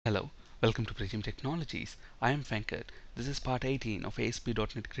Hello, welcome to Prism Technologies. I am Venkat. This is part 18 of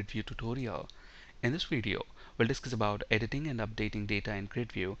ASP.NET GridView tutorial. In this video, we'll discuss about editing and updating data in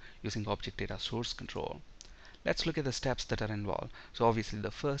GridView using object data source control. Let's look at the steps that are involved. So obviously the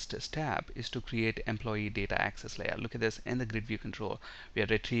first step is to create employee data access layer. Look at this in the grid view control. We are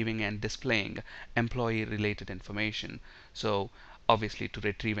retrieving and displaying employee related information. So obviously to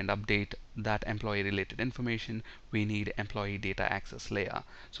retrieve and update that employee related information, we need employee data access layer.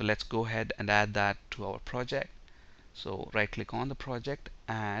 So let's go ahead and add that to our project. So right click on the project,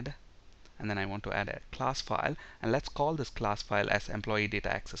 add, and then I want to add a class file, and let's call this class file as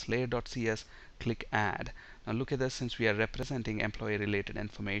EmployeeDataAccessLayer.cs. Click add. Now look at this, since we are representing employee related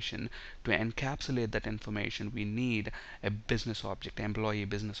information, to encapsulate that information we need a business object, employee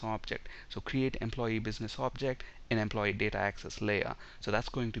business object. So create employee business object in employee data access layer. So that's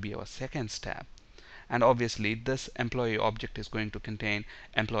going to be our second step. And obviously this employee object is going to contain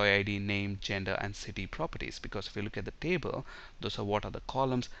employee ID, name, gender, and city properties, because if you look at the table, those are what are the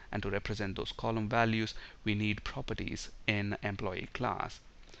columns, and to represent those column values we need properties in employee class.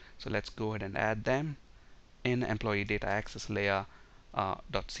 So let's go ahead and add them in employee data access layer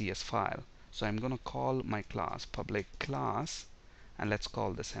 .cs file. So I'm going to call my class public class, and let's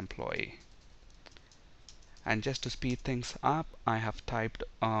call this employee. And just to speed things up, I have typed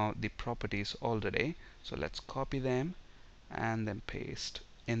the properties already. So let's copy them and then paste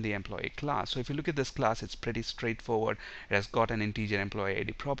in the employee class. So if you look at this class, it's pretty straightforward. It has got an integer employee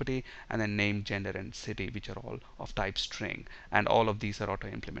ID property, and then name, gender, and city, which are all of type string. And all of these are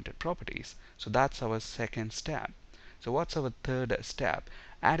auto-implemented properties. So that's our second step. So what's our third step?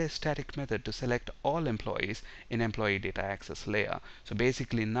 Add a static method to select all employees in employee data access layer. So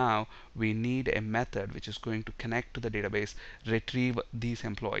basically now we need a method which is going to connect to the database, retrieve these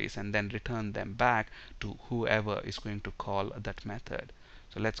employees, and then return them back to whoever is going to call that method.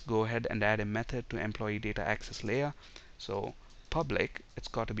 So let's go ahead and add a method to employee data access layer. So public, it's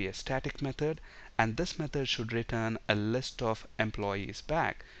got to be a static method, and this method should return a list of employees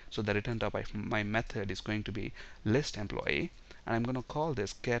back. So the return type of my method is going to be list employee, and I'm going to call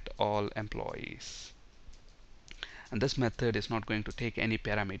this get all employees. And this method is not going to take any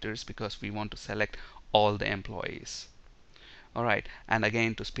parameters because we want to select all the employees. Alright, and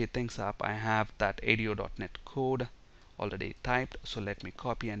again, to speed things up, I have that ADO.NET code already typed, so let me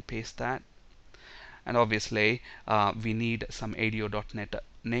copy and paste that. And obviously we need some ADO.NET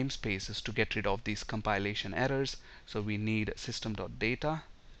namespaces to get rid of these compilation errors. So we need system.data.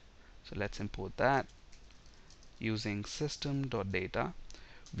 So let's import that using system.data.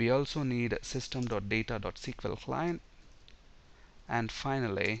 We also need system.data.sql client, and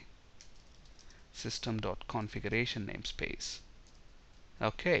finally system.configuration namespace.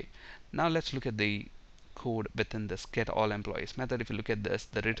 Okay, now let's look at the code within this get all employees method. If you look at this,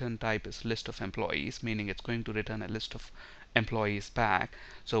 the return type is list of employees, meaning it's going to return a list of employees back.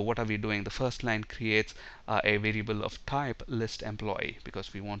 So what are we doing? The first line creates a variable of type list employee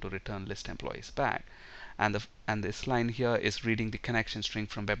because we want to return list employees back. And this line here is reading the connection string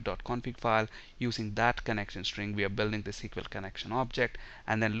from web.config file. Using that connection string, we are building the SQL connection object.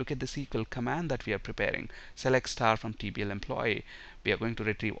 And then look at the SQL command that we are preparing. Select star from tblEmployee. We are going to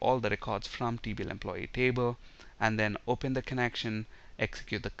retrieve all the records from tblEmployee table, and then open the connection,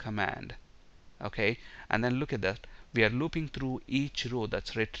 execute the command. Okay, and then look at that. We are looping through each row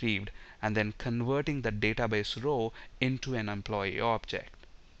that's retrieved and then converting the database row into an employee object.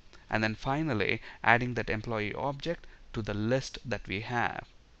 And then finally adding that employee object to the list that we have.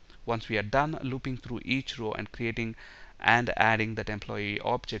 Once we are done looping through each row and creating and adding that employee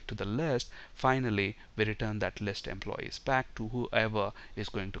object to the list, finally we return that list employees back to whoever is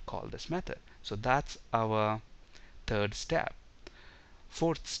going to call this method. So that's our third step.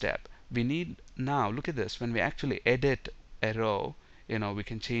 Fourth step, we need now, look at this, when we actually edit a row, we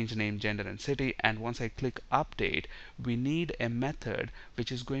can change name, gender, and city, and once I click update, we need a method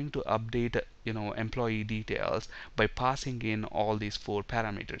which is going to update employee details by passing in all these four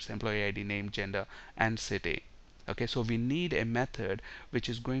parameters: employee ID, name, gender, and city. Okay, so we need a method which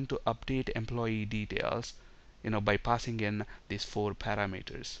is going to update employee details by passing in these four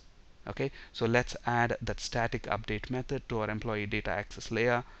parameters. Okay, so let's add that static update method to our employee data access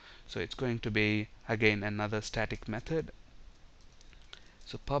layer. So it's going to be again another static method.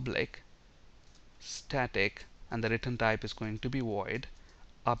 So public static, and the return type is going to be void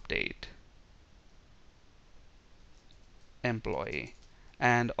update employee.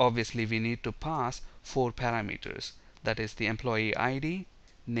 And obviously we need to pass four parameters, that is the employee ID,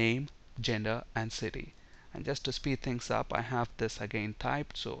 name, gender, and city. And just to speed things up, I have this again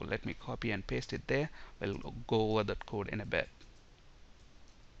typed, so let me copy and paste it there. We'll go over that code in a bit.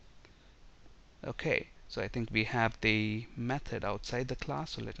 Okay, so I think we have the method outside the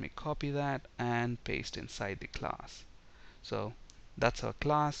class, so let me copy that and paste inside the class. So that's our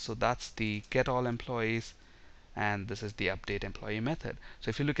class, so that's the get all employees, and this is the update employee method. So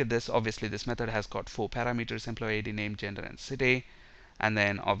if you look at this, obviously this method has got 4 parameters: employee ID, name, gender, and city. And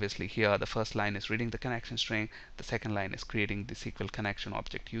then obviously here the first line is reading the connection string, the second line is creating the SQL connection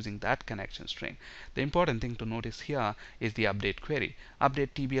object using that connection string. The important thing to notice here is the update query. Update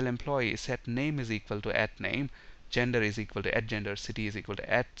tblEmployee set name is equal to @name, gender is equal to @gender, city is equal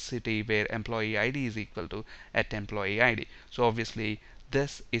to @city, where employee ID is equal to @employee ID. So obviously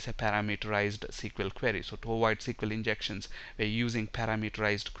this is a parameterized SQL query. So to avoid SQL injections, we're using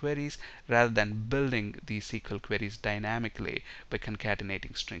parameterized queries rather than building these SQL queries dynamically by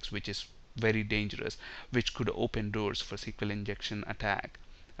concatenating strings, which is very dangerous, which could open doors for SQL injection attack.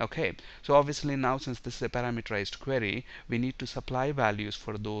 Okay, so obviously now since this is a parameterized query, we need to supply values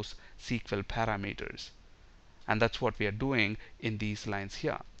for those SQL parameters. And that's what we are doing in these lines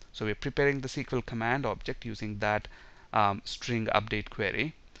here. So we're preparing the SQL command object using that string update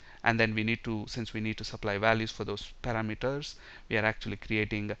query, and then we need to, since we need to supply values for those parameters, we are actually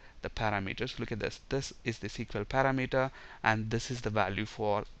creating the parameters. Look at this. This is the SQL parameter, and this is the value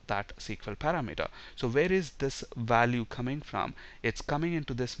for that SQL parameter. So where is this value coming from? It's coming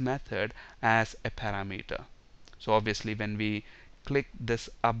into this method as a parameter. So obviously when we click this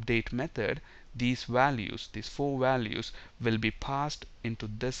update method, these values, these 4 values, will be passed into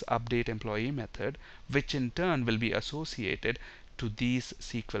this update employee method, which in turn will be associated to these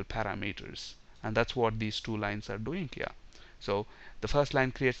SQL parameters. And that's what these 2 lines are doing here. So the first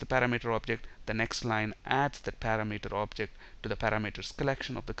line creates the parameter object, the next line adds that parameter object to the parameters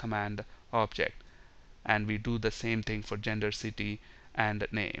collection of the command object. And we do the same thing for gender, city, and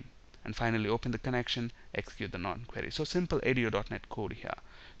name. And finally open the connection, execute the non-query. So simple ADO.NET code here.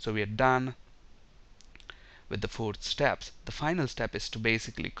 So we are done with the 4 steps. The final step is to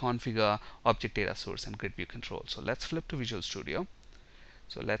basically configure object data source and grid view control. So let's flip to Visual Studio.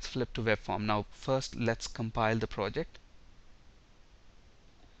 So let's flip to web form. Now first let's compile the project,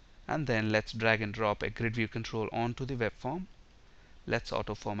 and then let's drag and drop a grid view control onto the web form. Let's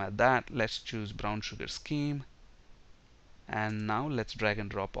auto format that. Let's choose brown sugar scheme, and now let's drag and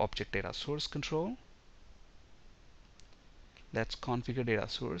drop object data source control. Let's configure data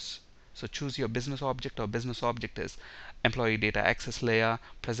source. So choose your business object. Our business object is employee data access layer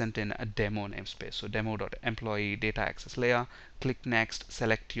present in a demo namespace. So demo.EmployeeDataAccessLayer. Click next,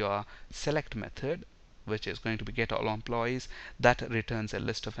 select your select method, which is going to be get all employees. That returns a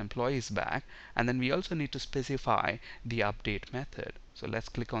list of employees back. And then we also need to specify the update method. So let's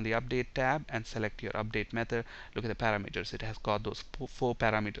click on the update tab and select your update method. Look at the parameters. It has got those 4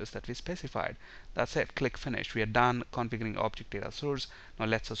 parameters that we specified. That's it. Click finish. We are done configuring object data source. Now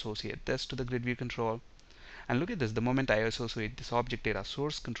let's associate this to the grid view control. And look at this, the moment I associate this object data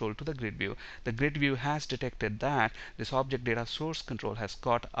source control to the grid view has detected that this object data source control has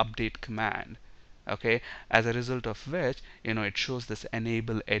got update command. Okay, as a result of which, it shows this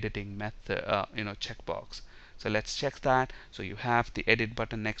enable editing method, checkbox. So let's check that. So you have the edit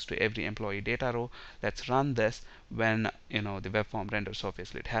button next to every employee data row. Let's run this. When the web form renders,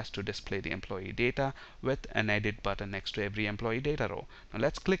 obviously it has to display the employee data with an edit button next to every employee data row. Now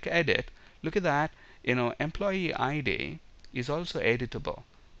let's click edit. Look at that. Employee ID is also editable.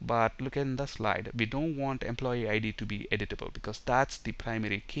 But look in the slide, we don't want employee ID to be editable because that's the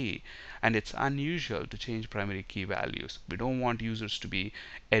primary key, and it's unusual to change primary key values. We don't want users to be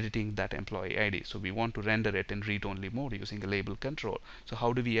editing that employee ID, so we want to render it in read-only mode using a label control. So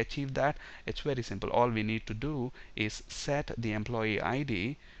how do we achieve that? It's very simple. All we need to do is set the employee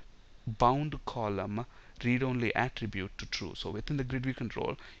ID bound column read-only attribute to true. So within the grid view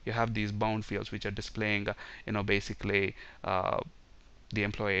control, you have these bound fields which are displaying, basically the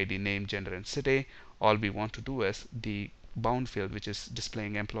employee ID, name, gender, and city. All we want to do is the bound field which is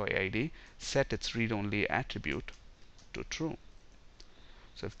displaying employee ID, set its read-only attribute to true.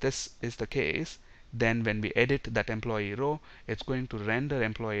 So if this is the case, then when we edit that employee row, it's going to render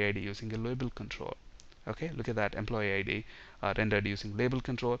employee ID using a label control. Okay, look at that, employee ID rendered using label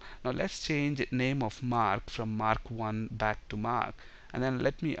control. Now let's change name of Mark from Mark1 back to Mark, and then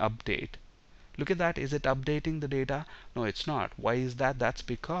let me update. Look at that. Is it updating the data? No, it's not. Why is that? That's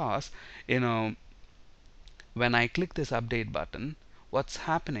because when I click this update button, what's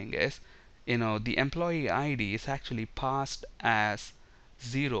happening is the employee ID is actually passed as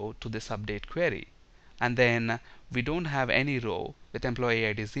 0 to this update query, and then we don't have any row with employee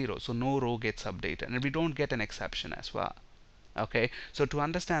ID 0, so no row gets updated, and we don't get an exception as well. Okay, so to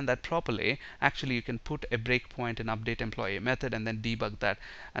understand that properly, actually you can put a breakpoint in update employee method and then debug that,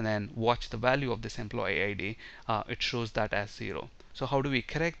 and then watch the value of this employee ID. It shows that as 0. So how do we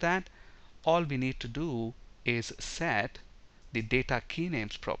correct that? All we need to do is set the data key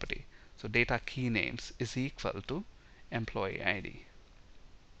names property. So data key names is equal to employee ID.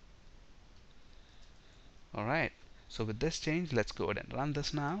 Alright, so with this change, let's go ahead and run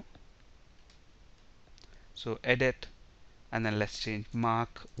this now. So edit, and then let's change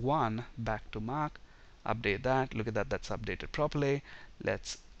mark 1 back to mark, update that. Look at that, that's updated properly.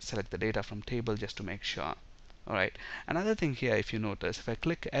 Let's select the data from table just to make sure. Alright, another thing here, if you notice, if I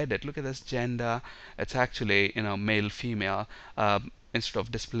click edit, look at this gender, it's actually male female. Instead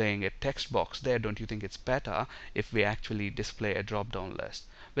of displaying a text box there, don't you think it's better if we actually display a drop down list?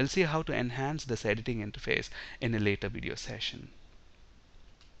 We'll see how to enhance this editing interface in a later video session.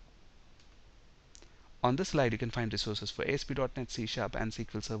 On this slide, you can find resources for ASP.NET, C# and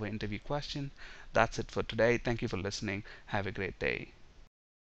SQL Server interview question. That's it for today. Thank you for listening. Have a great day.